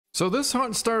So this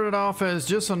hunt started off as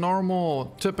just a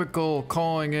normal, typical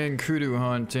calling in Kudu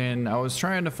hunt, and I was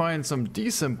trying to find some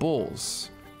decent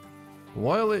bulls.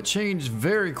 Well, it changed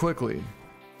very quickly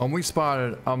when we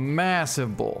spotted a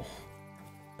massive bull.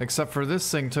 Except for this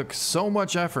thing took so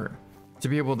much effort to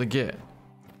be able to get.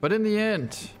 But in the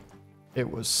end, it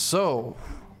was so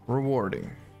rewarding.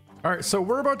 Alright, so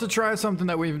we're about to try something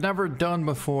that we've never done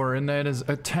before, and that is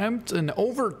attempt an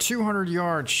over 200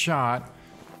 yard shot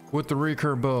with the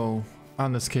recurve bow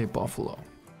on this Cape Buffalo.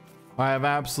 I have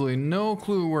absolutely no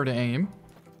clue where to aim,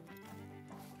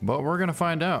 but we're gonna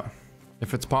find out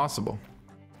if it's possible.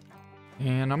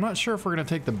 And I'm not sure if we're gonna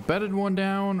take the bedded one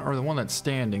down or the one that's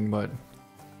standing, but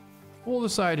we'll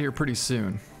decide here pretty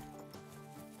soon.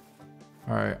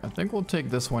 Alright, I think we'll take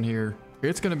this one here.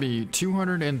 It's gonna be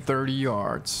 230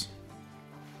 yards.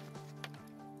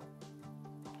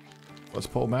 Let's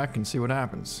pull back and see what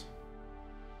happens.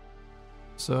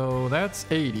 So that's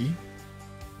 80.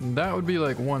 That would be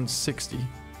like 160.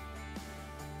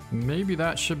 Maybe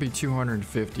that should be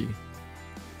 250.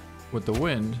 With the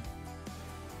wind,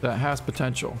 that has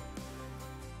potential.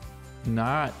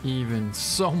 Not even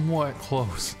somewhat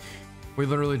close. We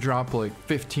literally dropped like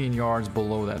 15 yards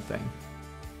below that thing.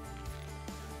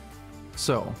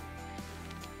 So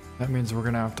that means we're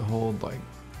gonna have to hold like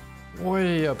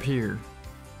way up here.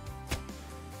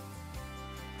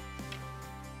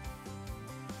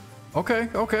 Okay.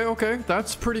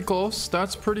 That's pretty close.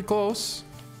 That's pretty close.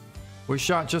 We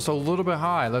shot just a little bit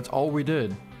high. That's all we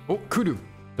did. Oh, Kudu.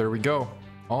 There we go.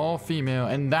 All female.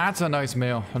 And that's a nice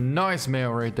male. A nice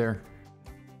male right there.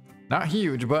 Not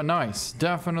huge, but nice.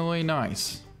 Definitely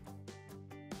nice.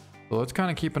 So let's kind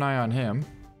of keep an eye on him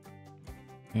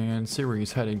and see where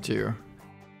he's heading to.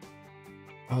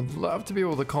 I'd love to be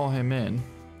able to call him in,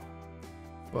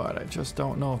 but I just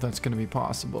don't know if that's going to be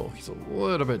possible. He's a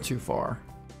little bit too far.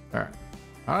 All right,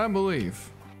 I believe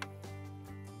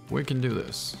we can do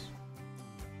this.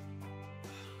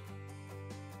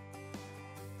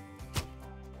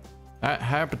 That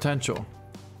had potential.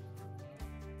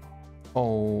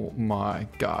 Oh my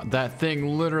God, that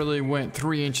thing literally went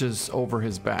 3 inches over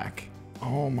his back.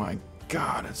 Oh my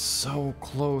God, it's so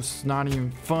close, not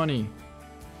even funny.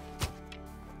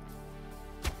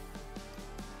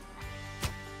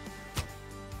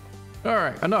 All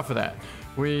right, enough of that.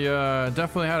 We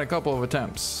definitely had a couple of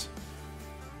attempts.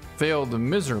 Failed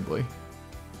miserably.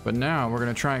 But now we're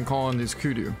gonna try and call in these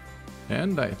Kudu.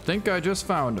 And I think I just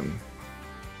found him.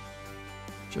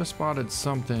 Just spotted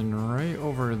something right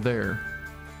over there.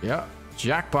 Yeah,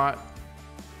 jackpot.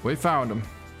 We found him.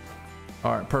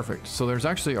 All right, perfect. So there's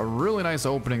actually a really nice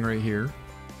opening right here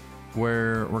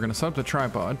where we're gonna set up the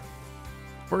tripod.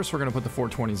 First, we're gonna put the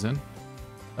 420s in.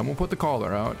 Then we'll put the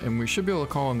collar out, and we should be able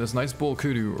to call in this nice bull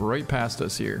Kudu right past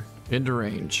us here, into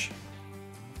range.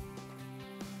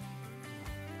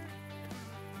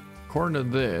 According to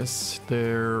this,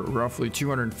 they're roughly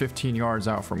 215 yards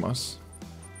out from us.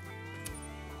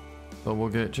 So we'll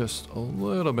get just a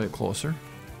little bit closer.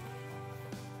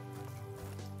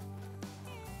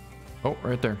 Oh,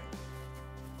 right there.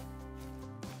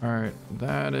 All right,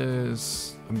 that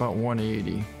is about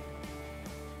 180.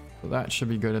 So that should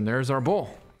be good. And there's our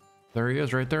bull. There he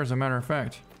is right there, as a matter of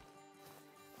fact.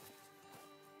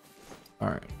 All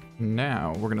right,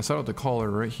 now we're gonna set up the collar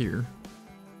right here.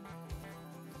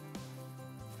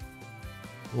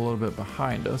 A little bit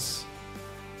behind us.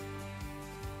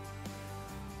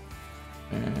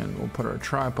 And we'll put our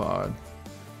tripod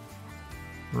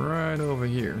right over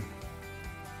here.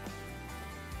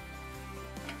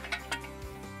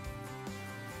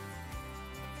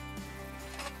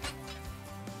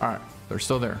 All right, they're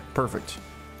still there. Perfect.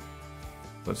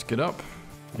 Let's get up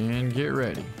and get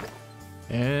ready.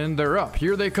 And they're up.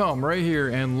 Here they come right here.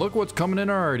 And look what's coming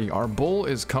in already. Our bull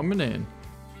is coming in.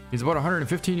 He's about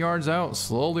 115 yards out,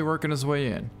 slowly working his way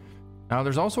in. Now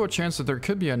there's also a chance that there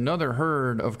could be another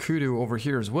herd of Kudu over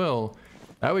here as well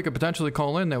that we could potentially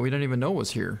call in that we didn't even know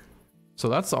was here. So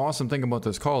that's the awesome thing about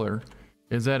this collar,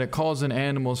 is that it calls in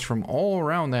animals from all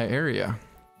around that area.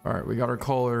 All right, we got our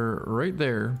collar right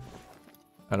there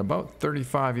at about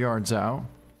 35 yards out,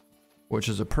 which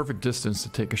is a perfect distance to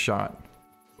take a shot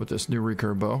with this new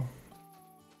recurve bow.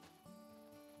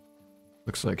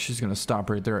 Looks like she's gonna stop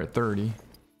right there at 30.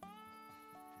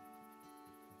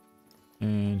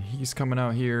 And he's coming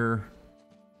out here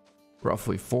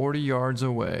roughly 40 yards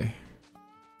away.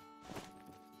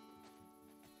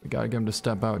 We gotta get him to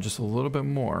step out just a little bit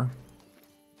more.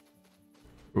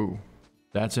 Ooh,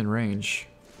 that's in range.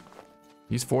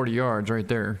 He's 40 yards right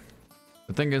there.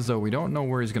 The thing is though, we don't know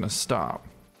where he's gonna stop.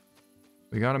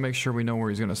 We gotta make sure we know where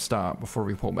he's gonna stop before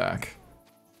we pull back.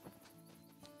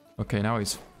 Okay, now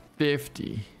he's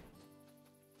 50.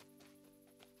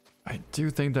 I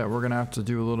do think that we're gonna have to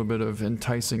do a little bit of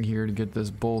enticing here to get this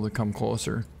bull to come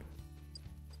closer.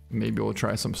 Maybe we'll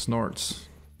try some snorts.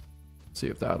 See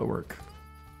if that'll work.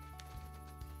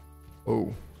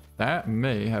 Oh, that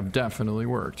may have definitely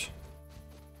worked.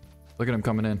 Look at him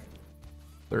coming in.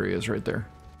 There he is right there.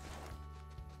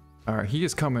 Alright, he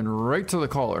is coming right to the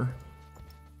collar.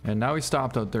 And now he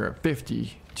stopped out there at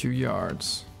 52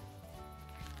 yards.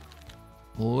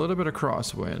 A little bit of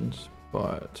crosswind,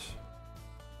 but...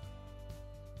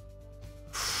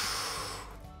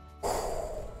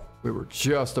 we were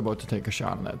just about to take a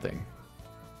shot on that thing.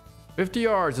 50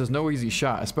 yards is no easy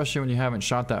shot, especially when you haven't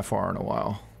shot that far in a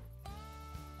while.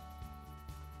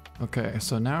 Okay,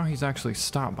 so now he's actually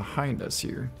stopped behind us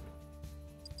here,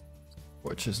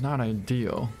 which is not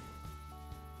ideal.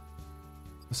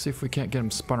 Let's see if we can't get him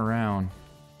spun around.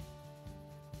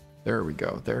 There we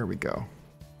go, there we go.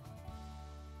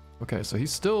 Okay, so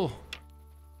he's still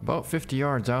about 50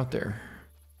 yards out there.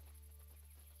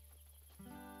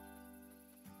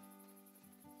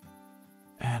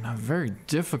 And a very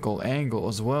difficult angle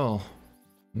as well.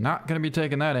 Not gonna be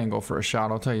taking that angle for a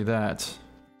shot, I'll tell you that.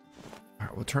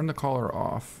 Alright, we'll turn the collar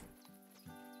off.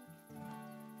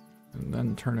 And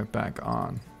then turn it back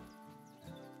on.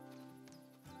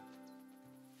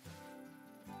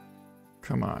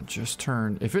 Come on, just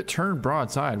turn. If it turned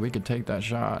broadside, we could take that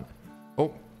shot.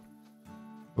 Oh.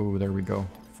 Oh, there we go.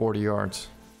 40 yards.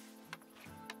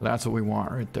 That's what we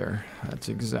want right there. That's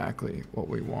exactly what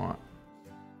we want.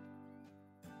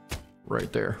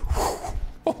 Right there.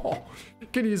 Oh,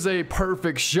 can you say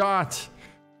perfect shot?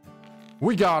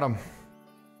 We got him.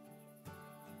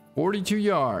 42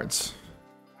 yards.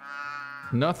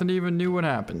 Nothing even knew what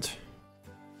happened.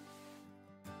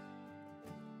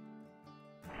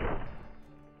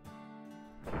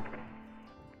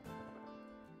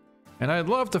 And I'd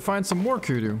love to find some more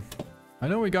Kudu. I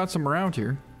know we got some around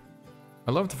here.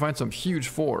 I'd love to find some huge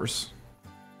fours.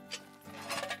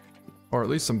 Or at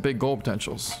least some big gold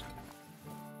potentials.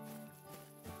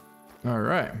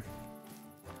 Alright.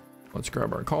 Let's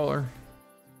grab our collar.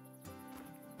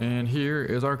 And here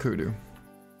is our Kudu.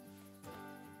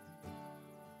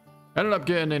 Ended up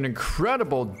getting an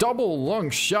incredible double lung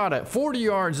shot at 40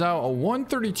 yards out, a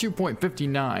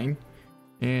 132.59.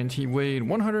 And he weighed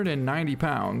 190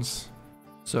 pounds.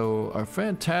 So a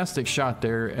fantastic shot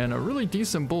there, and a really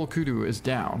decent bull Kudu is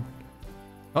down.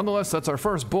 Nonetheless, that's our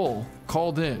first bull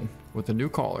called in with a new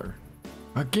collar.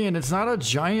 Again, it's not a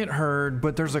giant herd,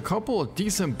 but there's a couple of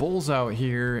decent bulls out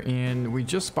here, and we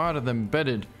just spotted them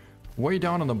bedded way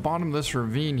down on the bottom of this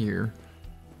ravine here.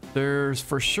 There's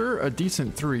for sure a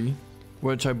decent 3,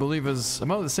 which I believe is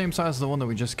about the same size as the one that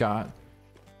we just got.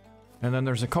 And then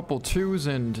there's a couple 2s,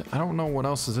 and I don't know what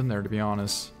else is in there, to be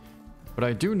honest. But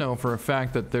I do know for a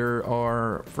fact that there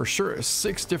are for sure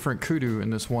 6 different Kudu in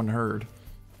this one herd.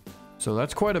 So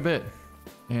that's quite a bit,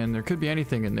 and there could be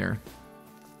anything in there.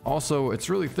 Also, it's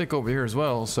really thick over here as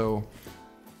well, so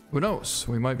who knows?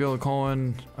 We might be able to call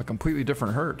in a completely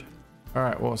different herd.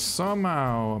 Alright, well,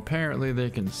 somehow, apparently they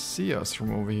can see us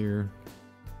from over here.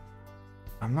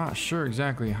 I'm not sure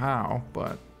exactly how,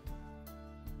 but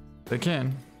they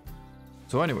can.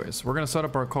 So anyways, we're going to set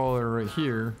up our collar right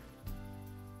here.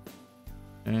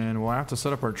 And we'll have to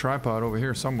set up our tripod over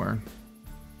here somewhere.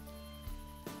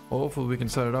 Hopefully we can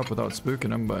set it up without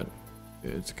spooking them, but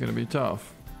it's going to be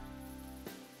tough.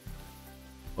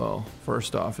 Well,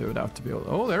 first off, it would have to be able to...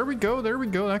 Oh, there we go, there we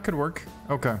go. That could work.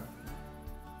 Okay.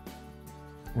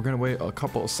 We're going to wait a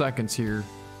couple of seconds here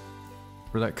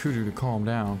for that Kudu to calm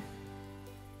down.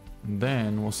 And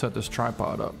then we'll set this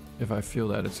tripod up. If I feel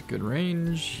that it's a good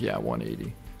range, yeah,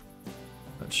 180.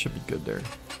 That should be good there.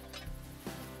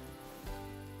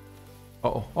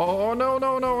 Uh-oh. Oh, no,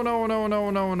 no, no, no, no, no,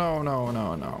 no, no, no,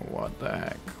 no, no. What the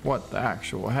heck? What the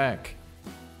actual heck?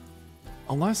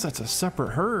 Unless that's a separate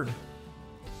herd.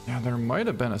 Yeah, there might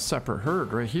have been a separate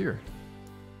herd right here.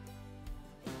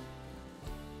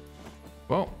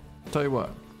 Well, I'll tell you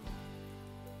what.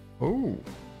 Oh.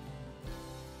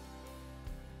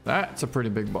 That's a pretty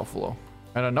big buffalo.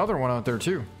 And another one out there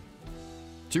too.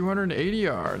 280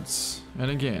 yards.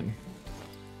 And again,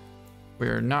 we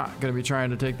are not going to be trying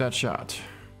to take that shot.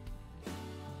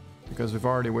 Because we've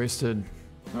already wasted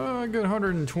a good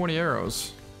 120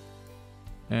 arrows.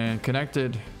 And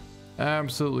connected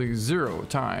absolutely 0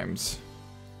 times.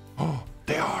 Oh,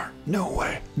 they are. No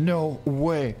way. No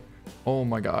way. Oh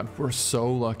my god, we're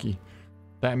so lucky.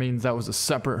 That means that was a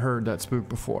separate herd that spooked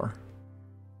before.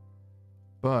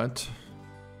 But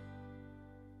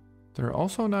they're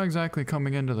also not exactly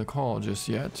coming into the call just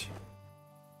yet.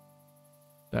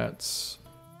 That's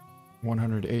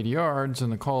 180 yards,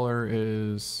 and the caller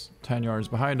is 10 yards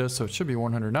behind us, so it should be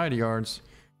 190 yards.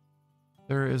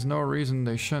 There is no reason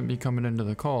they shouldn't be coming into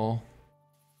the call.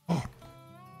 Oh,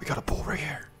 we got a bull right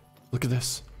here. Look at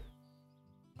this.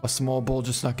 A small bull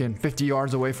just snuck in 50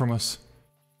 yards away from us.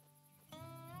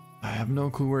 I have no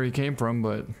clue where he came from,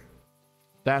 but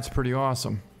that's pretty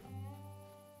awesome.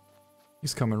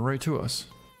 He's coming right to us.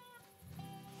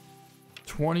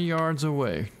 20 yards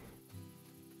away.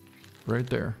 Right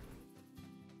there.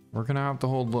 We're gonna have to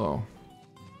hold low.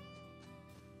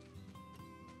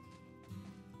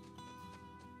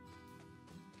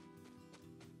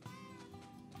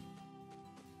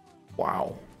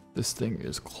 Wow, this thing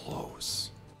is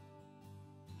close.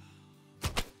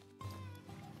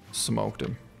 Smoked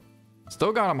him.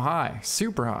 Still got him high,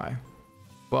 super high,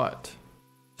 but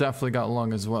definitely got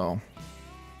lung as well.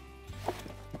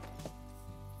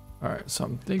 Alright, so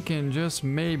I'm thinking just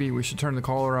maybe we should turn the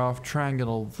caller off, try and get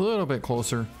a little bit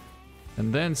closer,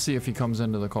 and then see if he comes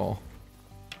into the call.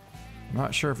 I'm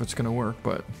not sure if it's going to work,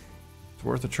 but it's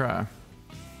worth a try.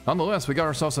 Nonetheless, we got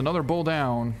ourselves another bull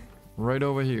down right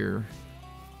over here.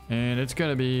 And it's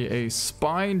going to be a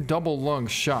spine double lung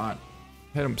shot.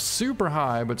 Hit him super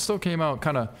high, but still came out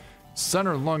kind of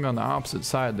center lung on the opposite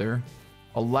side there.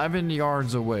 11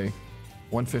 yards away.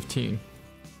 115.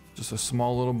 Just a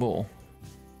small little bull.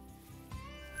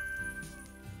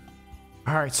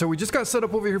 Alright, so we just got set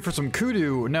up over here for some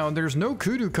Kudu. Now, there's no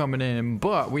Kudu coming in,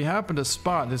 but we happen to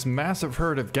spot this massive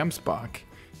herd of Gemsbok.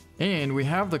 And we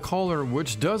have the caller,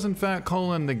 which does in fact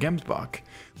call in the Gemsbok.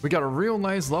 We got a real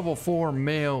nice level 4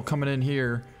 male coming in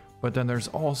here, but then there's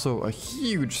also a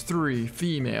huge 3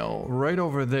 female right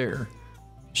over there.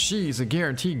 She's a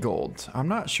guaranteed gold. I'm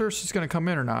not sure if she's going to come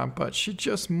in or not, but she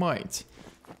just might.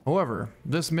 However,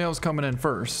 this male's coming in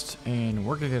first, and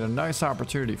we're going to get a nice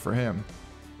opportunity for him.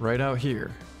 Right out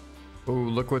here. Oh,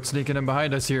 look what's sneaking in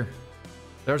behind us here.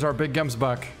 There's our big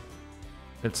Gemsbok.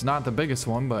 It's not the biggest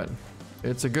one, but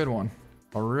it's a good one.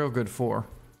 A real good 4.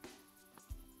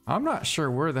 I'm not sure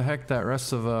where the heck that the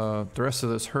rest of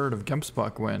this herd of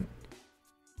Gemsbok went.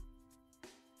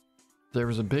 There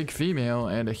was a big female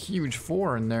and a huge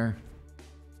 4 in there,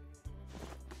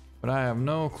 but I have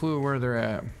no clue where they're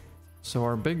at. So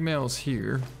our big male's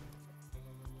here.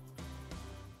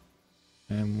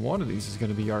 And one of these is going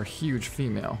to be our huge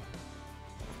female.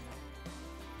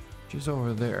 She's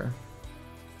over there.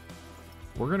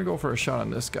 We're going to go for a shot on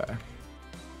this guy.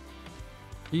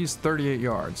 He's 38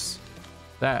 yards.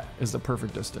 That is the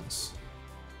perfect distance.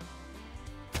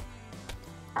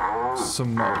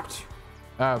 Smoked.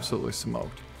 Absolutely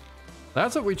smoked.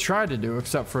 That's what we tried to do,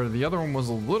 except for the other one was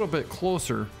a little bit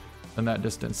closer than that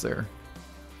distance there.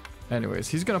 Anyways,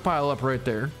 he's going to pile up right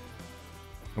there.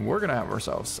 And we're gonna have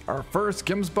ourselves our first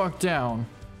Gemsbok down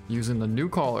using the new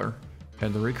collar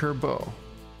and the recurve bow.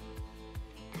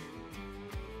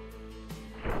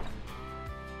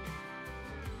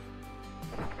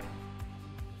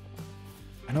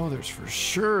 I know there's for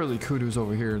surely Kudus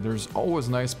over here. There's always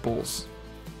nice bulls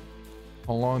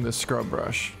along this scrub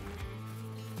brush.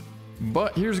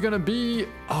 But here's gonna be,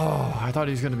 oh, I thought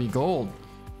he was gonna be gold.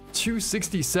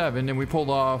 267, and we pulled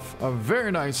off a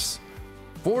very nice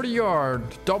 40-yard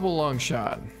double lung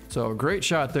shot. So great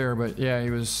shot there, but yeah,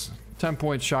 he was 10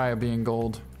 points shy of being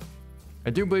gold. I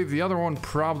do believe the other one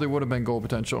probably would have been gold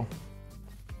potential.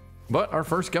 But our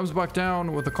first Gemsbok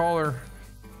down with the collar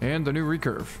and the new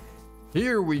recurve.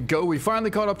 Here we go. We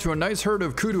finally caught up to a nice herd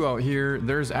of Kudu out here.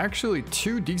 There's actually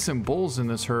 2 decent bulls in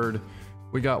this herd.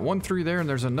 We got 1 3 there, and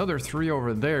there's another 3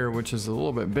 over there, which is a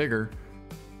little bit bigger.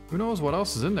 Who knows what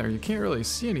else is in there? You can't really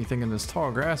see anything in this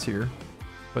tall grass here.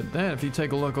 But then if you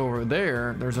take a look over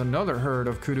there, there's another herd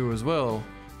of Kudu as well.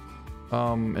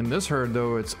 In this herd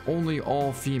though, it's only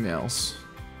all females.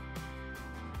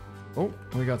 Oh,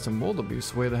 we got some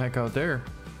wildebeest way the heck out there.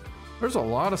 There's a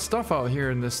lot of stuff out here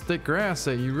in this thick grass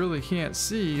that you really can't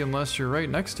see unless you're right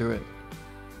next to it.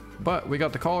 But we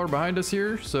got the collar behind us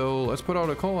here, so let's put out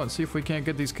a call and see if we can't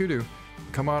get these Kudu to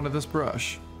come out of this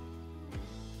brush.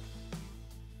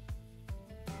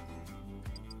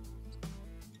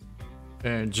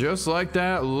 And just like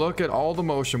that, look at all the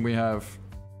motion we have.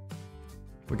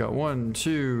 We got 1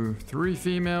 2 3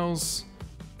 females.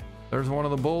 There's one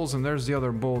of the bulls, and there's the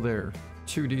other bull there.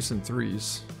 2 decent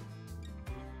 3s.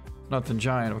 Nothing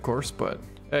giant, of course, but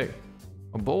hey,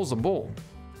 a bull's a bull.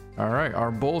 All right,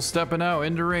 our bull's stepping out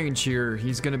into range here.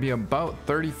 He's going to be about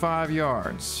 35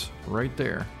 yards right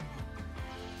there.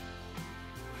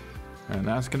 And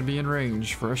that's going to be in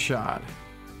range for a shot.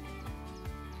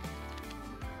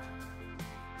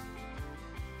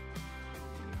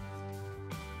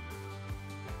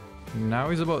 Now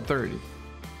he's about 30.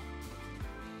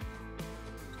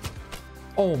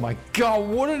 Oh my god,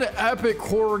 what an epic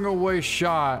quartering away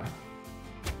shot.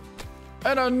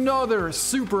 And another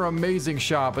super amazing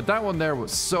shot, but that one there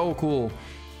was so cool.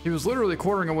 He was literally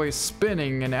quartering away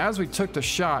spinning, and as we took the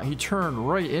shot, he turned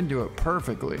right into it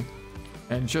perfectly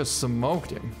and just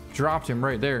smoked him. Dropped him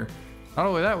right there. Not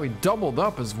only that, we doubled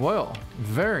up as well.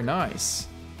 Very nice.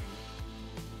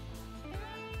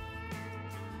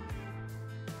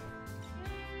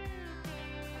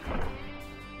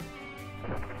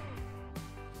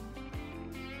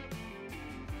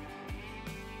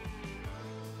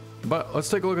 But let's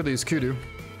take a look at these Kudu.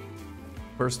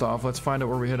 First off, let's find out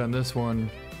where we hit on this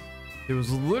one. It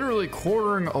was literally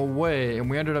quartering away, and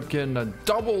we ended up getting a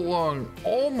double lung,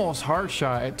 almost heart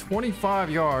shot at 25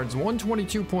 yards,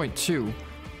 122.2,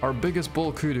 our biggest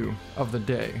bull Kudu of the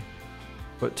day.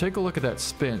 But take a look at that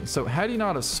spin. So had he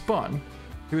not have spun,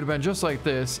 he would have been just like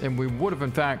this, and we would have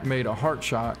in fact made a heart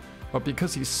shot. But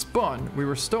because he spun, we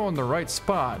were still in the right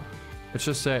spot. It's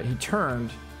just that he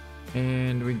turned,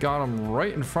 and we got him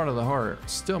right in front of the heart.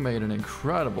 Still made an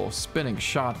incredible spinning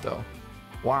shot though.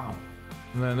 Wow.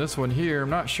 And then this one here, I'm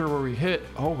not sure where we hit.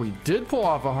 Oh, we did pull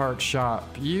off a heart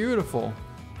shot. Beautiful.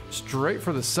 Straight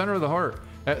for the center of the heart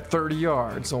at 30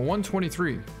 yards. So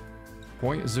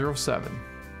 123.07.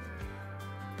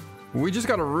 We just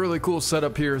got a really cool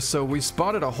setup here. So we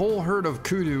spotted a whole herd of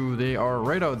Kudu. They are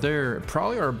right out there.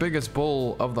 Probably our biggest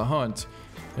bull of the hunt.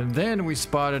 And then we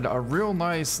spotted a real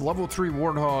nice level 3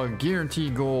 Warthog,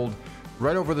 guaranteed gold,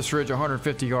 right over this ridge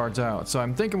 150 yards out. So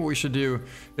I'm thinking what we should do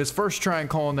is first try and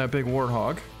call in that big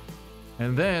Warthog,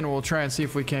 and then we'll try and see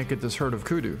if we can't get this herd of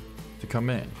Kudu to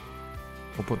come in.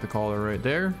 We'll put the caller right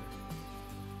there,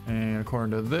 and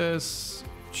according to this,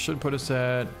 should put us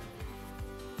at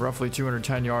roughly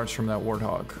 210 yards from that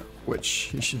Warthog, which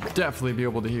he should definitely be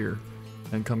able to hear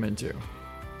and come into.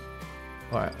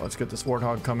 All right, let's get this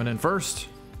Warthog coming in first.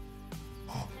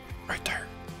 Oh, right there.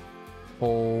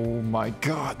 Oh my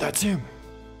god, that's him.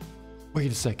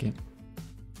 Wait a second.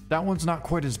 That one's not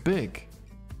quite as big.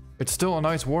 It's still a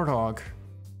nice Warthog.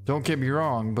 Don't get me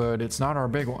wrong, but it's not our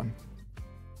big one.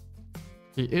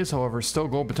 He is, however, still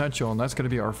gold potential, and that's going to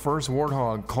be our first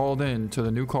Warthog called in to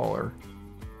the new caller.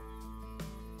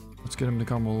 Let's get him to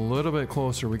come a little bit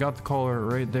closer. We got the caller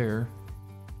right there.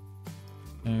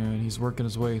 And he's working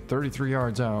his way 33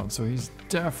 yards out, so he's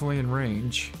definitely in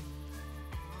range.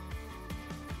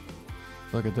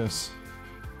 Look at this.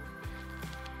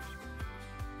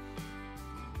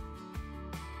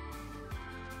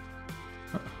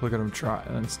 Look at him try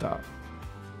and then stop.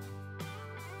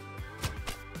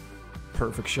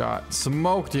 Perfect shot.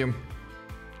 Smoked him.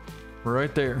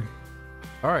 Right there.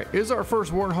 Alright, is our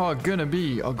first Warthog gonna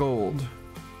be a gold?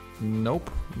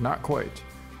 Nope, not quite.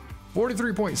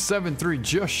 43.73,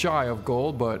 just shy of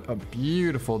gold, but a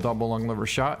beautiful double lung liver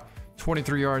shot.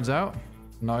 23 yards out.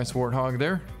 Nice Warthog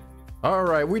there.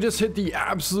 Alright, we just hit the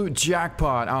absolute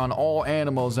jackpot on all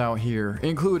animals out here,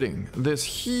 including this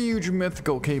huge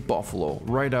mythical Cape Buffalo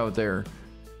right out there.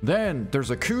 Then there's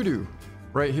a Kudu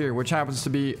right here, which happens to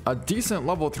be a decent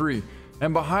level 3.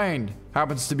 And behind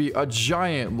happens to be a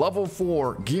giant level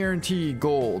 4 guaranteed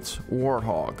gold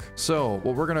Warthog. So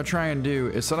what we're going to try and do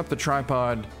is set up the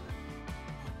tripod,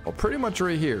 well, pretty much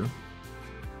right here.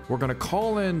 We're going to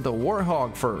call in the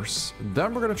Warthog first.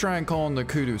 Then we're going to try and call in the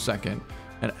Kudu second.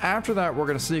 And after that, we're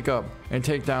going to sneak up and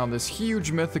take down this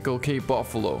huge mythical Cape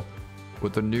Buffalo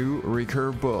with the new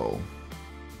recurve bow.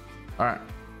 Alright,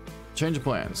 change of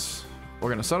plans. We're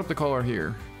going to set up the collar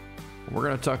here. We're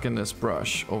going to tuck in this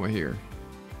brush over here.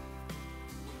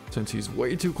 Since he's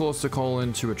way too close to call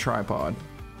into a tripod,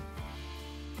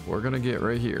 we're going to get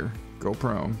right here, go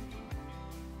prone,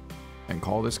 and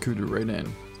call this Kudu right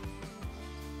in.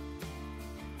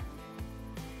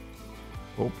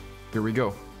 Oh, here we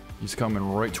go. He's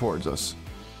coming right towards us.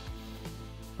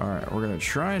 Alright, we're going to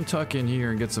try and tuck in here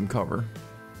and get some cover.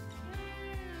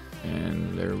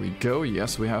 And there we go.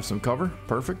 Yes, we have some cover.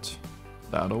 Perfect.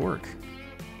 That'll work.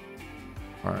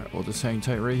 Alright, we'll just hang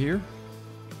tight right here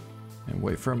and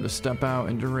wait for him to step out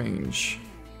into range.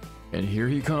 And here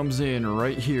he comes in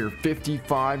right here,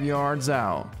 55 yards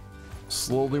out.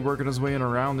 Slowly working his way in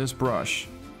around this brush.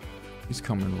 He's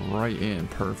coming right in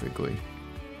perfectly.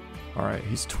 Alright,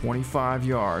 he's 25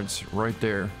 yards right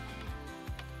there.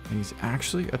 And he's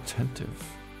actually attentive,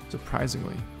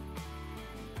 surprisingly.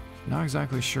 Not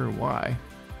exactly sure why.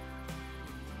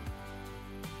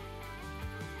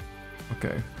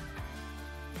 Okay.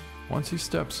 Once he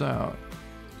steps out,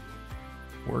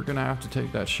 we're gonna have to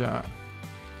take that shot.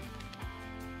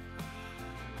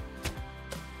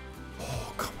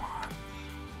 Oh, come on.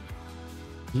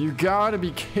 You gotta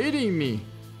be kidding me.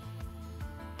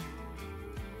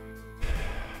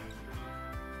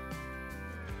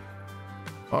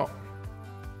 Oh.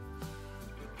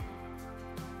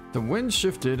 The wind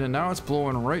shifted and now it's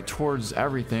blowing right towards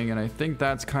everything, and I think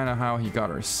that's kind of how he got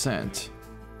our scent.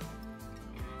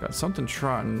 Got something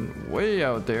trotting way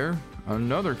out there.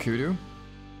 Another kudu.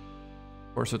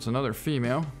 Of course, it's another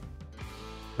female.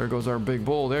 There goes our big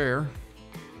bull there.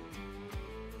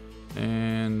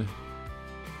 And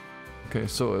okay,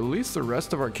 so at least the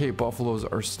rest of our Cape Buffaloes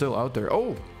are still out there.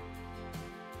 Oh!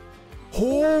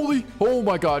 Holy! Oh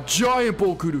my god, giant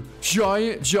bull kudu.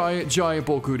 Giant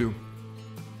bull kudu.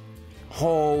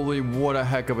 Holy, what a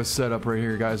heck of a setup right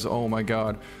here, guys. Oh my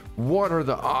god. What are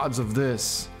the odds of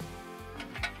this?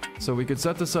 So we could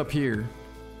set this up here,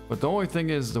 but the only thing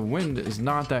is the wind is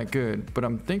not that good. But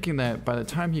I'm thinking that by the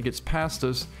time he gets past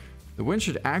us, the wind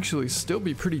should actually still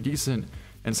be pretty decent.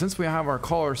 And since we have our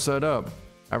collar set up,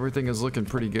 everything is looking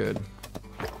pretty good.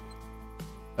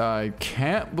 I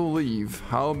can't believe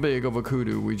how big of a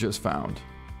kudu we just found.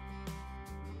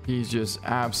 He's just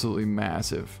absolutely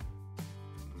massive.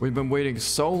 We've been waiting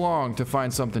so long to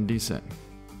find something decent.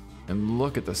 And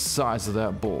look at the size of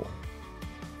that bull.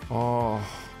 Oh,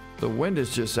 the wind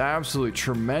is just absolutely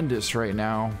tremendous right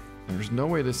now. There's no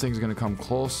way this thing's gonna come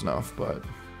close enough, but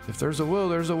if there's a will,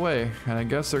 there's a way. And I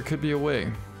guess there could be a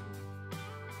way.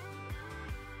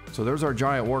 So there's our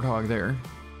giant warthog there.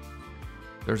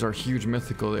 There's our huge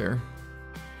mythical there.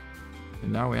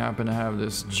 And now we happen to have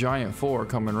this giant four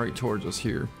coming right towards us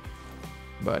here.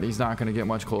 But he's not going to get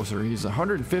much closer. He's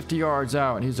 150 yards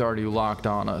out and he's already locked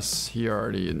on us. He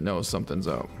already knows something's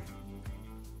up.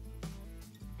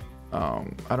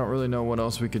 I don't really know what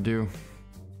else we could do.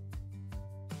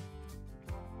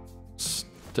 It's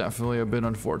definitely a bit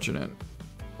unfortunate.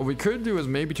 What we could do is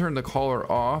maybe turn the collar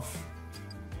off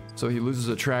so he loses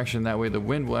attraction. That way the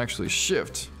wind will actually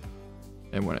shift.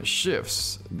 And when it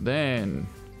shifts, then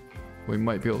we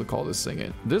might be able to call this thing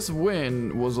in. This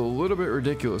wind was a little bit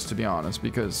ridiculous, to be honest,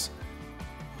 because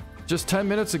just 10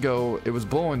 minutes ago, it was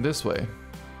blowing this way.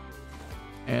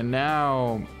 And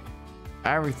now,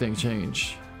 everything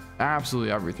changed.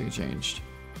 Absolutely everything changed.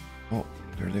 Oh,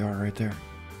 there they are right there.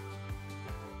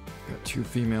 Got two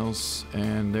females,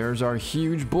 and there's our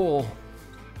huge bull.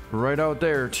 Right out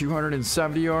there,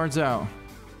 270 yards out.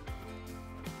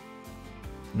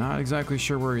 Not exactly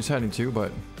sure where he's heading to,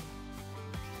 but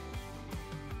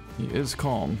he is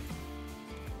calm.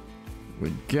 We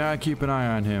gotta keep an eye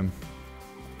on him.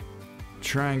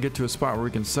 Try and get to a spot where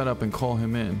we can set up and call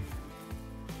him in.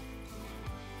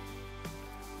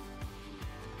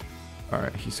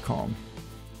 Alright, he's calm.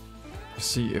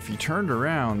 See, if he turned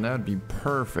around, that'd be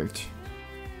perfect.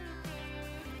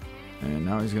 And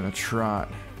now he's gonna trot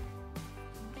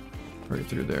right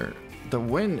through there. The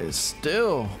wind is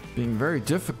still being very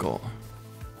difficult.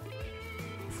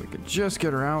 If we could just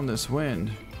get around this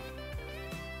wind.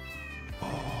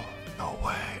 Oh, no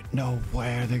way. No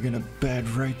way. Are they gonna bed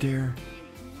right there?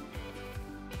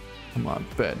 Come on,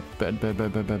 bed. Bed.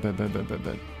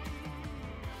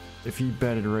 If he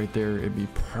bedded right there, it'd be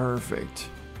perfect.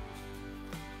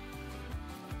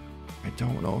 I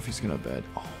don't know if he's gonna bed.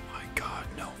 Oh my god,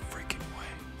 no freaking way.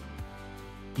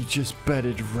 He just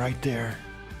bedded right there.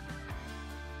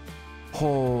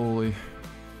 Holy.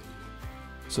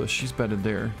 So she's bedded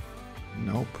there.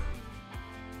 Nope.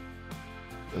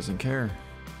 Doesn't care.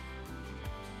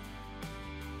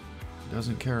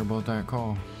 Doesn't care about that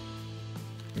call.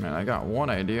 Man, I got one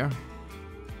idea.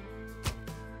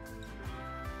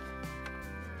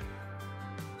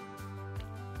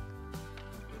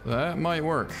 That might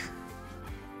work.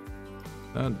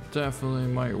 That definitely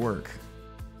might work.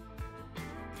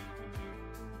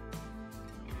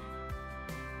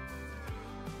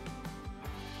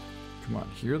 Come on,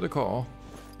 hear the call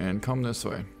and come this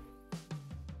way.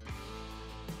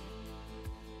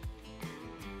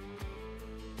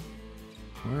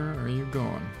 Where are you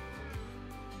going?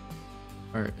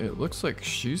 Alright, it looks like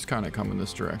she's kind of coming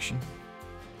this direction.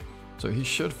 So he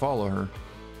should follow her.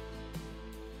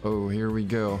 Oh, here we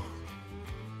go.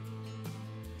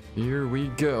 Here we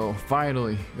go.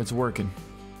 Finally, it's working.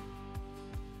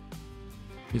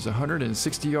 He's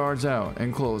 160 yards out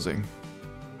and closing.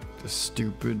 The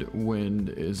stupid wind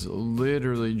is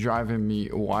literally driving me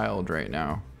wild right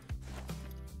now.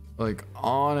 Like,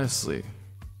 honestly,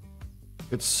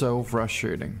 it's so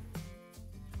frustrating.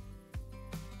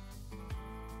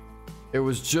 It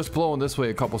was just blowing this way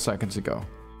a couple seconds ago.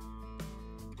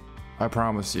 I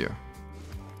promise you.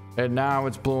 And now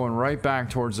it's blowing right back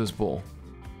towards this bull.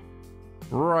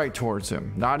 Right towards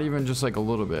him. Not even just like a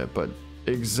little bit, but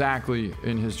exactly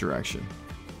in his direction.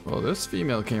 Well, this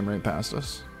female came right past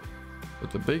us.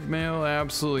 But the big male,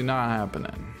 absolutely not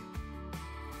happening.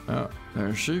 Oh,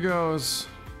 there she goes.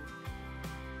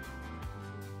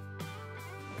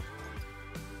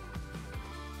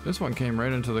 This one came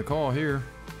right into the call here.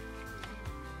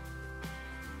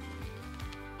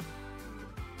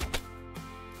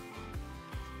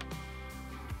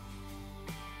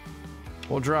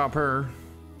 We'll drop her.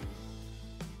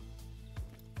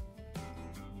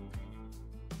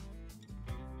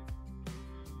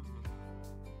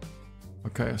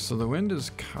 Okay, so the wind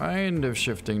is kind of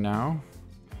shifting now.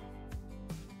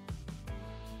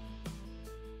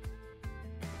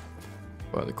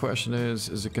 But the question is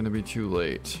it going to be too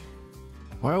late?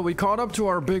 Well, we caught up to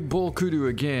our big bull Kudu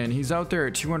again. He's out there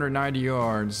at 290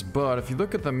 yards, but if you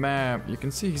look at the map, you can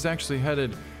see he's actually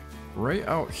headed right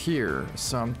out here.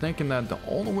 So I'm thinking that the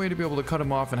only way to be able to cut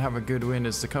him off and have a good wind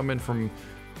is to come in from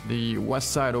the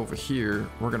west side over here.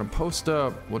 We're going to post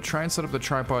up. We'll try and set up the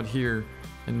tripod here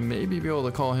and maybe be able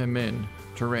to call him in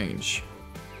to range.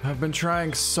 I've been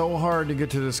trying so hard to get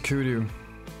to this Kudu,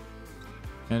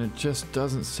 and it just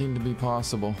doesn't seem to be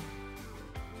possible.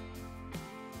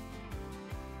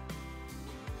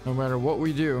 No matter what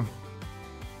we do,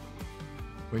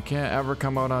 we can't ever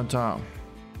come out on top.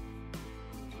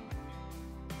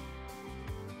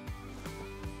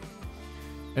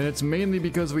 And it's mainly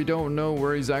because we don't know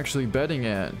where he's actually bedding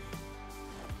at.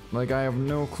 Like, I have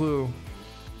no clue.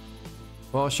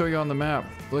 Well, I'll show you on the map.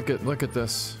 Look at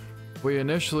this. We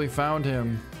initially found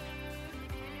him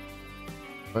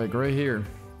like right here.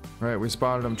 Right, we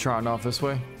spotted him trotting off this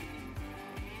way.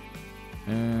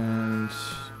 And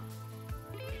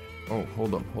oh,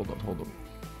 hold up.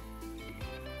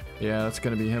 Yeah, that's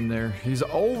gonna be him there. He's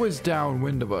always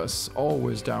downwind of us.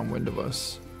 Always downwind of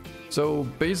us. So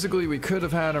basically we could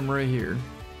have had him right here.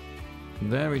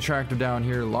 Then we tracked him down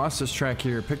here, lost his track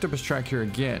here, picked up his track here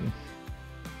again.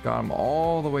 Got him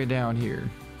all the way down here.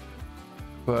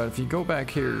 But if you go back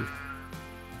here,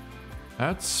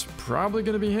 that's probably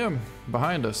gonna be him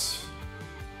behind us.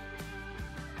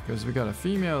 Because we got a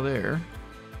female there.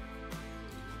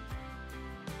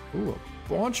 Ooh, a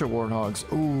bunch of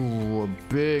warthogs. Ooh, a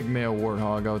big male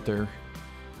warthog out there.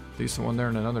 Decent one there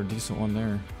and another decent one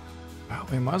there. Wow,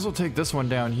 we might as well take this one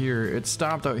down here. It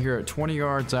stopped out here at 20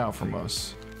 yards out from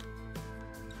us.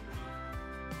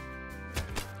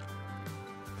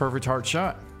 Perfect heart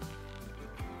shot.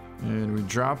 And we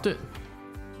dropped it.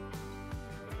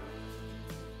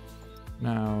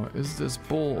 Now, is this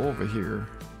bull over here?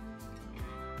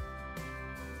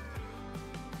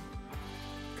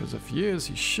 Because if he is,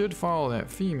 he should follow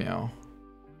that female.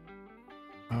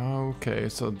 Okay,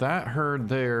 so that herd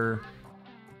there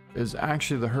is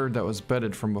actually the herd that was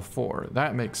bedded from before.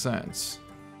 That makes sense.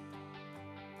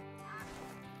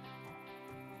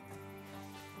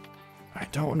 I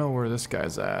don't know where this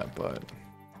guy's at, but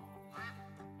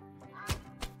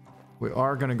we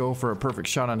are gonna go for a perfect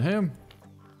shot on him.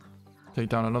 Take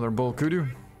down another bull Kudu.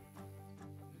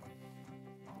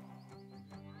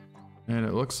 And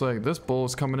it looks like this bull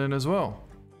is coming in as well.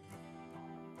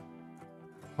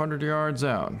 100 yards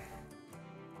out.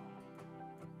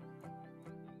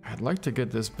 I'd like to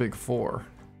get this big 4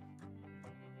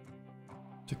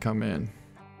 to come in.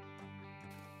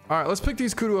 Alright, let's pick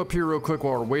these Kudu up here real quick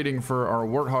while we're waiting for our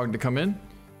warthog to come in.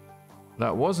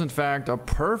 That was in fact a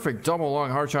perfect double long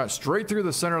heart shot straight through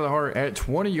the center of the heart at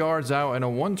 20 yards out and a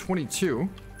 122.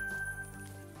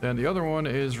 And the other one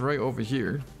is right over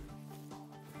here.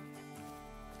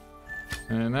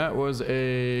 And that was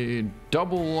a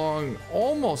double long,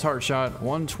 almost heart shot,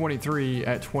 123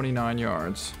 at 29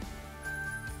 yards.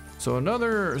 So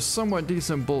another somewhat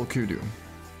decent bull Kudu.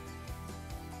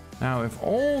 Now, if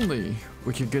only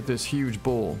we could get this huge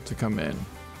bull to come in.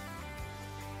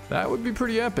 That would be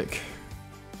pretty epic.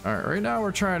 Alright, right now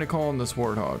we're trying to call in this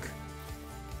warthog.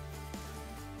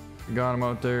 We got him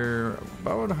out there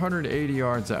about 180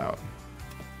 yards out.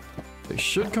 They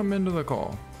should come into the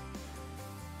call.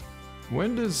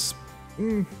 Wind is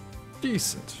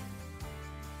decent.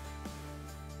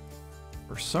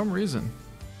 For some reason,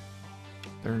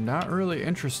 they're not really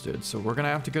interested, so we're gonna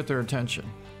have to get their attention.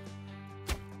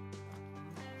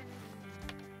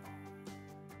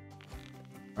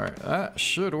 Alright, that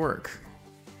should work.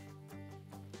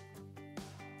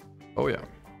 Oh yeah.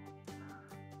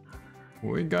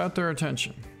 We got their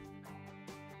attention.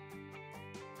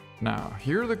 Now,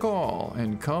 hear the call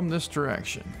and come this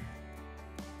direction.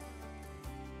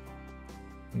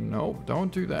 Nope,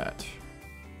 don't do that.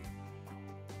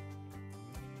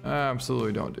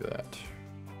 Absolutely don't do that.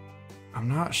 I'm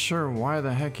not sure why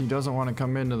the heck he doesn't want to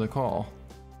come into the call.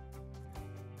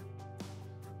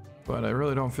 But I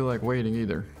really don't feel like waiting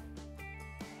either.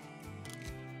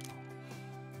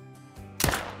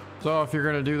 So if you're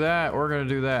gonna do that, we're gonna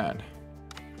do that.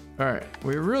 Alright,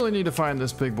 we really need to find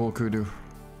this big bull Kudu.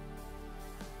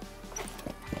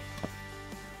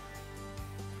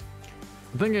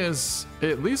 thing is,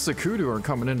 at least the Kudu are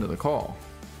coming into the call.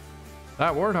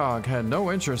 That Warthog had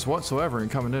no interest whatsoever in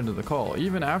coming into the call,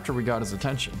 even after we got his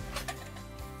attention.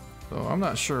 So I'm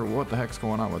not sure what the heck's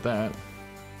going on with that.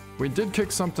 We did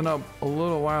kick something up a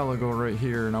little while ago right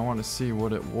here, and I want to see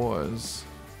what it was.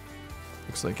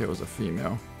 Looks like it was a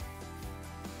female.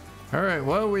 Alright,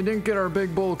 well, we didn't get our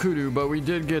big bull Kudu, but we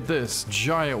did get this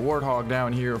giant Warthog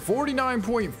down here.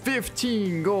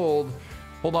 49.15 gold.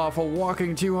 Pulled off a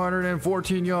whopping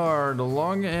 214 yard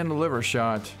lung and liver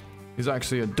shot. He's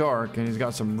actually a dark, and he's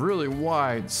got some really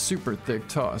wide, super thick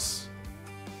tusks.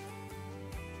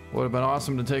 Would have been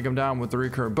awesome to take him down with the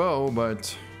recurve bow,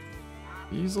 but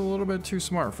he's a little bit too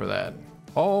smart for that.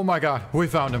 Oh my god, we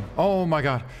found him. Oh my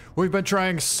god. We've been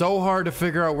trying so hard to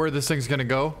figure out where this thing's gonna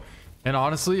go. And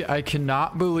honestly, I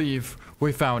cannot believe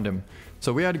we found him.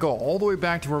 So we had to go all the way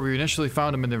back to where we initially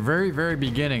found him in the very, very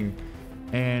beginning.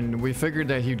 And we figured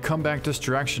that he'd come back this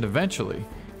direction eventually.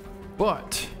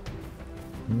 But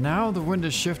now the wind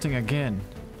is shifting again.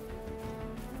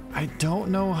 I don't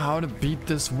know how to beat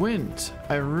this wind.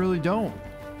 I really don't.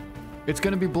 It's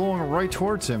gonna be blowing right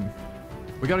towards him.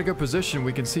 We got a good position.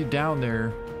 We can see down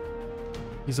there.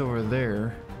 He's over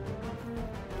there.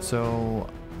 So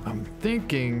I'm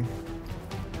thinking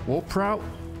we'll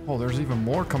oh, there's even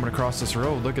more coming across this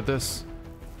road. Look at this.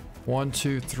 1,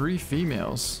 2, 3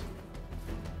 females.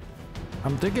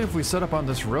 I'm thinking if we set up on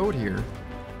this road here,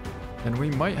 then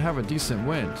we might have a decent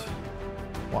wind.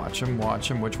 Watch him, watch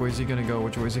him. Which way is he gonna go?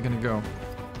 Which way is he gonna go?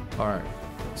 Alright,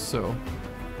 so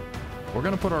we're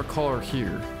gonna put our collar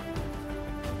here.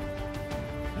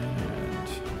 And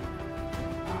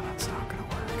oh, that's not gonna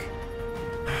work.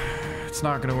 It's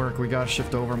not gonna work. We gotta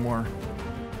shift over more.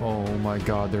 Oh my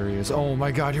god, there he is. Oh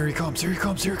my god, here he comes, here he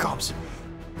comes, here he comes.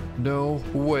 No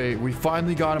way. We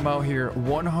finally got him out here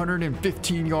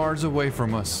 115 yards away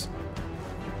from us.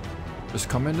 Just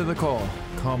come into the call.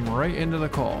 Come right into the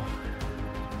call.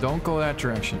 Don't go that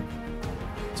direction.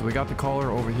 So we got the collar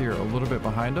over here a little bit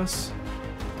behind us,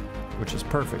 which is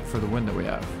perfect for the wind that we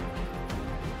have.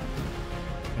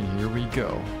 And here we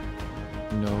go.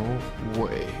 No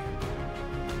way.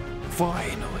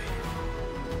 Finally.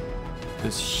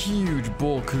 This huge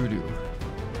bull Kudu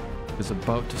is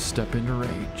about to step into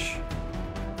range.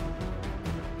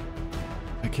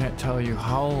 I can't tell you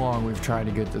how long we've tried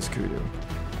to get this Kudu.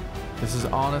 This is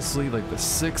honestly like the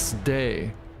 6th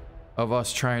day of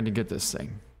us trying to get this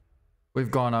thing. We've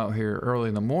gone out here early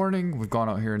in the morning. We've gone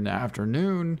out here in the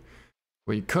afternoon.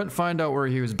 We couldn't find out where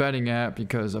he was bedding at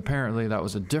because apparently that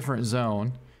was a different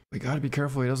zone. We got to be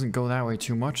careful he doesn't go that way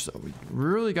too much though. We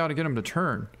really got to get him to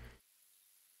turn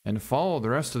and follow the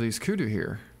rest of these Kudu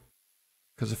here.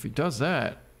 Because if he does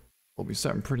that, we'll be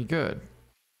setting pretty good.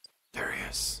 There he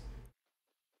is.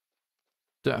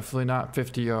 Definitely not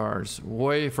 50 yards.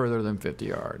 Way further than 50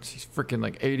 yards. He's freaking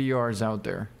like 80 yards out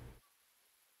there.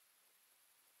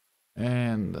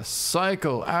 And the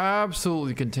cycle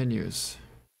absolutely continues.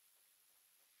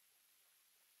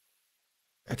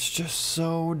 It's just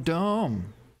so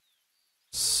dumb.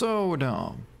 So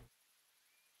dumb.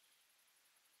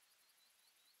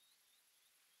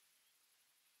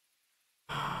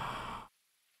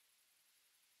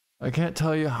 I can't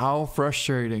tell you how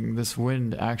frustrating this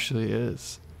wind actually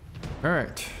is.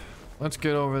 Alright, let's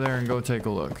get over there and go take a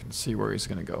look and see where he's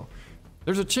gonna go.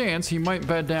 There's a chance he might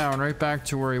bed down right back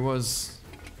to where he was.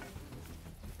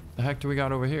 The heck do we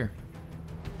got over here?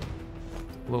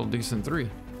 A little decent 3.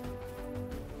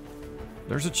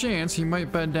 There's a chance he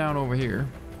might bed down over here,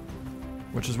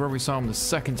 which is where we saw him the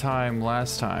 2nd time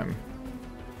last time.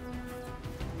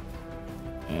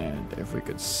 And if we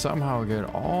could somehow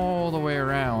get all the way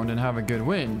around and have a good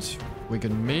wind, we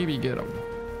could maybe get him.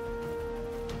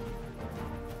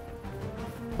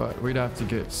 But we'd have to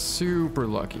get super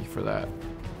lucky for that.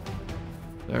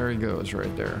 There he goes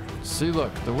right there. See,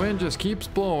 look, the wind just keeps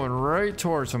blowing right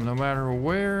towards him no matter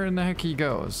where in the heck he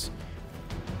goes.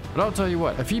 But I'll tell you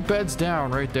what, if he beds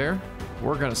down right there,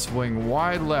 we're gonna swing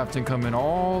wide left and come in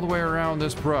all the way around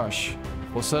this brush.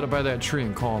 We'll set it by that tree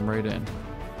and call him right in.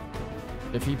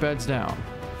 If he beds down.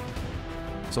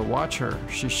 So watch her.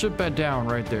 She should bed down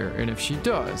right there. And if she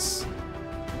does,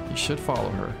 he should follow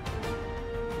her.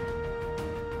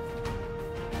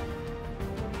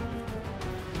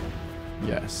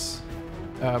 Yes.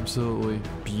 Absolutely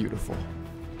beautiful.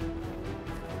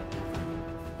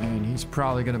 And he's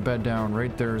probably going to bed down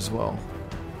right there as well.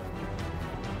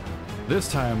 This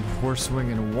time, we're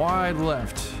swinging wide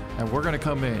left. And we're going to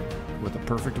come in with a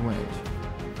perfect wind.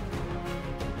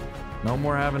 No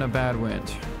more having a bad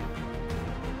wind.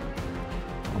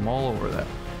 I'm all over that.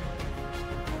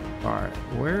 Alright,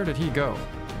 where did he go?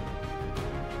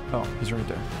 Oh, he's right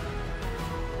there.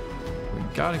 We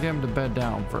gotta get him to bed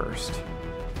down first.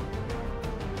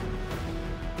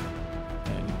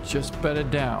 And just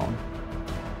bedded down.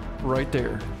 Right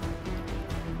there.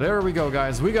 There we go,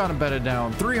 guys. We got him bedded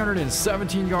down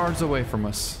 317 yards away from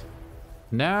us.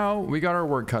 Now we got our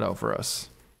work cut out for us.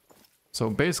 So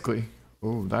basically,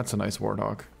 ooh, that's a nice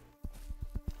warthog.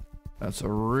 That's a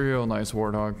real nice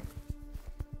warthog.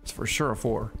 It's for sure a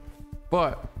 4.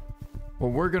 But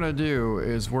what we're gonna do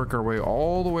is work our way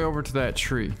all the way over to that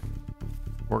tree.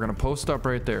 We're gonna post up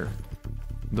right there.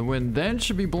 The wind then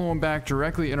should be blowing back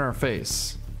directly in our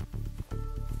face.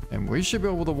 And we should be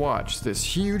able to watch this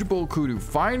huge bull kudu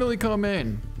finally come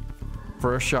in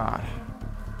for a shot.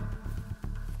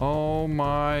 Oh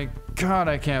my god,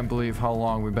 I can't believe how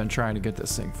long we've been trying to get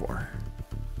this thing for.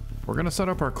 We're gonna set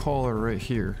up our caller right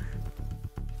here.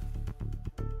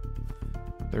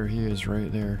 There he is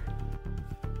right there.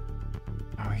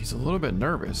 Oh, he's a little bit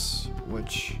nervous,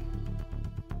 which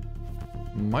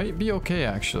might be okay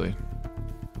actually.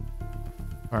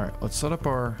 All right, let's set up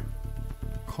our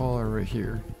caller right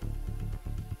here.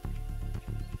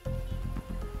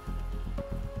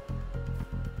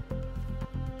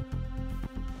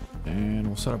 And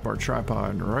we'll set up our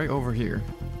tripod right over here.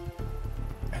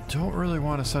 I don't really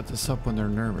want to set this up when they're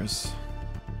nervous.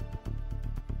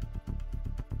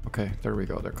 Okay, there we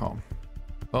go, they're calm.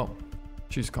 Oh,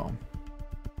 she's calm.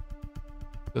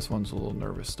 This one's a little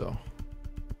nervous though.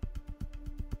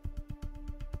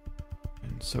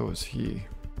 And so is he.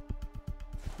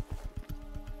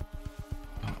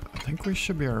 I think we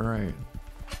should be alright.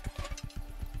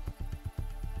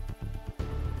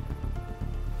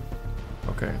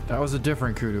 Okay, that was a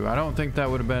different kudu. I don't think that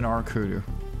would have been our kudu.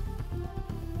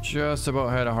 Just about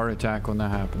had a heart attack when that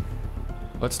happened.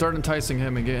 Let's start enticing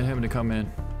him and getting him to come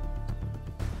in.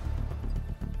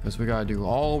 Because we gotta do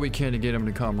all we can to get him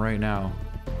to come right now.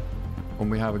 When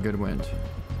we have a good wind.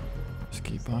 Just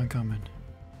keep on coming.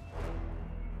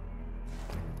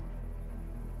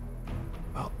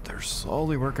 Well, they're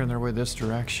slowly working their way this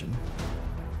direction.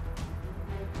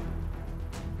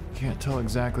 Can't tell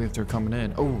exactly if they're coming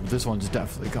in. Oh, this one's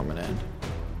definitely coming in.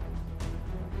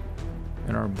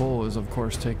 And our bull is of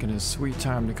course taking his sweet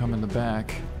time to come in the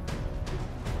back.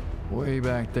 Way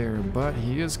back there, but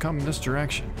he is coming this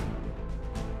direction.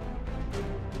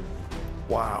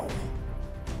 Wow.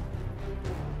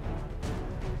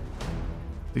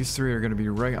 These three are going to be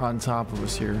right on top of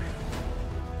us here.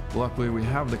 Luckily, we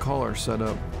have the collar set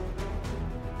up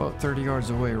about 30 yards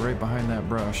away, right behind that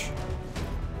brush.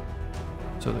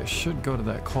 So they should go to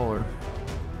that collar.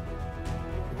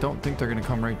 I don't think they're going to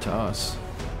come right to us.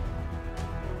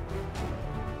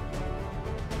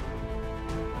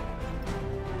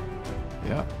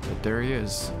 Yeah, but there he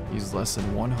is. He's less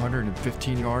than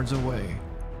 115 yards away.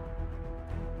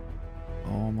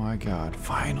 Oh my god,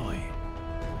 finally.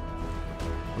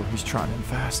 Oh, he's trotting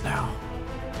fast now.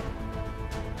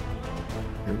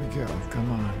 Here we go,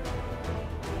 come on.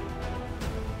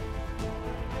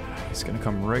 He's gonna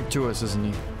come right to us, isn't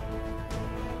he?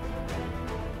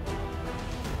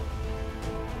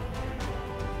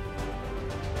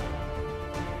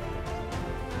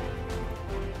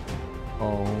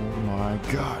 Oh my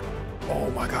god. Oh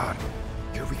my god.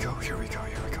 Here we go, here we go,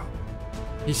 here we go.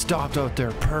 He stopped out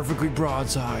there perfectly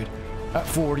broadside at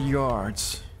 40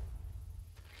 yards.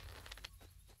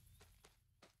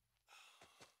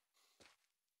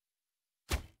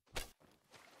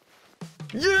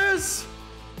 Yes!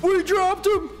 We dropped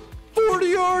him 40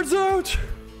 yards out.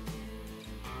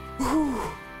 Whew.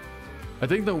 I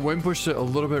think the wind pushed it a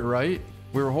little bit right.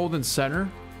 We were holding center,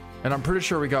 and I'm pretty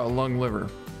sure we got lung liver.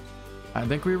 I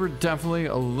think we were definitely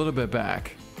a little bit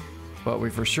back, but we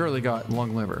for surely got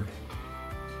lung liver.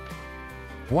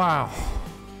 Wow.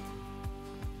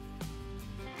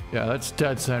 Yeah, that's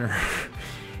dead center.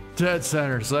 Dead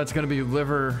center. So that's going to be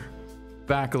liver,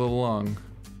 back of the lung.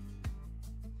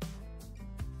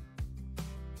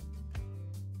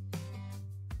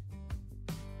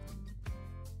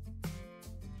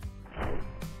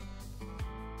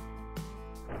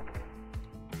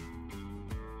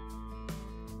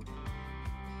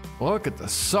 Look at the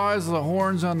size of the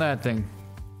horns on that thing.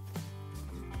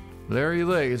 There he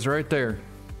lays right there.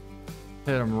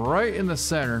 Hit him right in the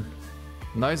center.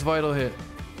 Nice vital hit.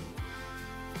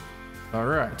 All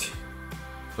right.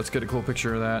 Let's get a cool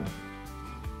picture of that.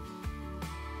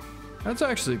 That's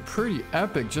actually pretty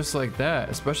epic just like that.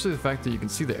 Especially the fact that you can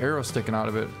see the arrow sticking out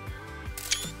of it.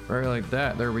 Right like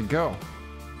that. There we go.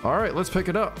 All right, let's pick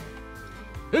it up.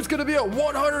 It's gonna be a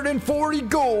 140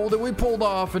 gold that we pulled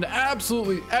off an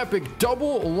absolutely epic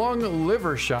double lung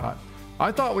liver shot.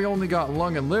 I thought we only got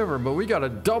lung and liver, but we got a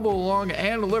double lung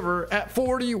and liver at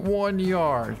 41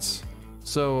 yards.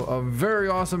 So a very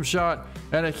awesome shot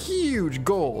and a huge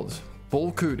gold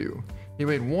bull kudu. He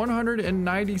weighed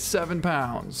 197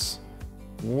 pounds.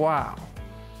 Wow.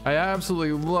 I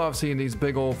absolutely love seeing these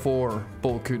big old 4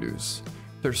 bull kudus.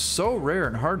 They're so rare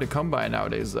and hard to come by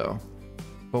nowadays though.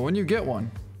 But when you get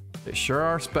one, they sure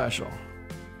are special.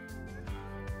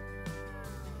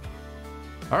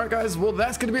 Alright guys, well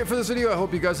that's going to be it for this video. I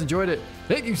hope you guys enjoyed it.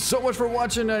 Thank you so much for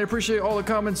watching. I appreciate all the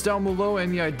comments down below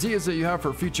and the ideas that you have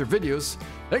for future videos.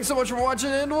 Thanks so much for watching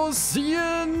and we'll see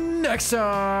you next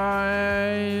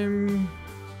time.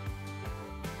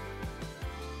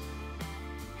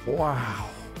 Wow.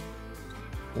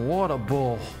 What a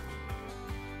bull.